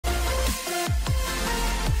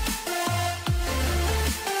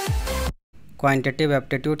Quantitative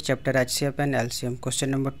Aptitude Chapter HCF and LCM.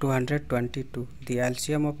 Question number 222. The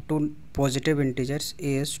LCM of two positive integers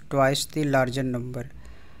is twice the larger number,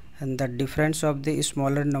 and the difference of the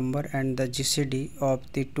smaller number and the GCD of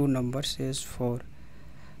the two numbers is 4.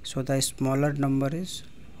 So the smaller number is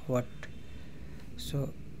what?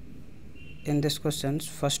 So in this question,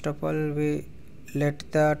 first of all, we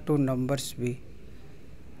let the two numbers be,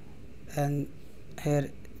 and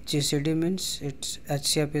here GCD means its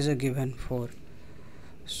HCF is a given 4.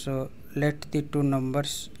 So let the two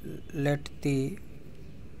numbers, let the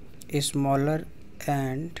smaller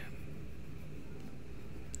and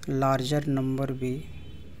larger number be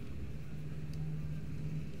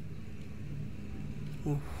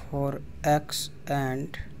 4x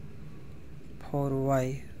and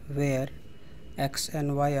 4y, where x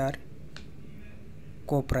and y are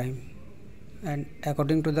co-prime. And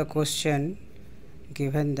according to the question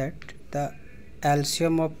given that the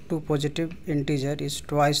LCM of two positive integer is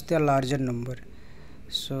twice the larger number,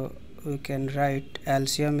 so we can write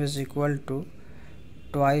LCM is equal to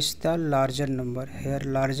twice the larger number. Here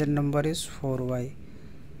larger number is 4y,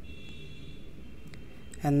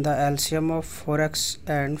 and the LCM of 4x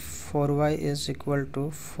and 4y is equal to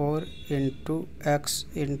 4 into x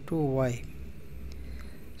into y,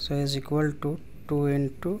 so is equal to 2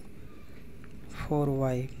 into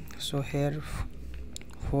 4y. So here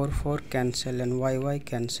 4 cancel and y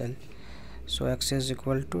cancel, so x is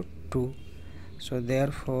equal to 2. So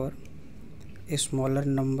therefore a smaller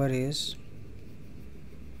number is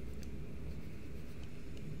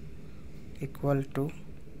equal to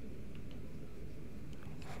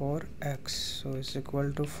 4x, so is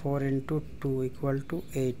equal to 4 into 2 equal to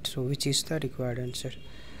 8. So which is the required answer?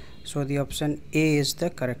 So the option A is the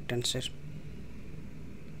correct answer.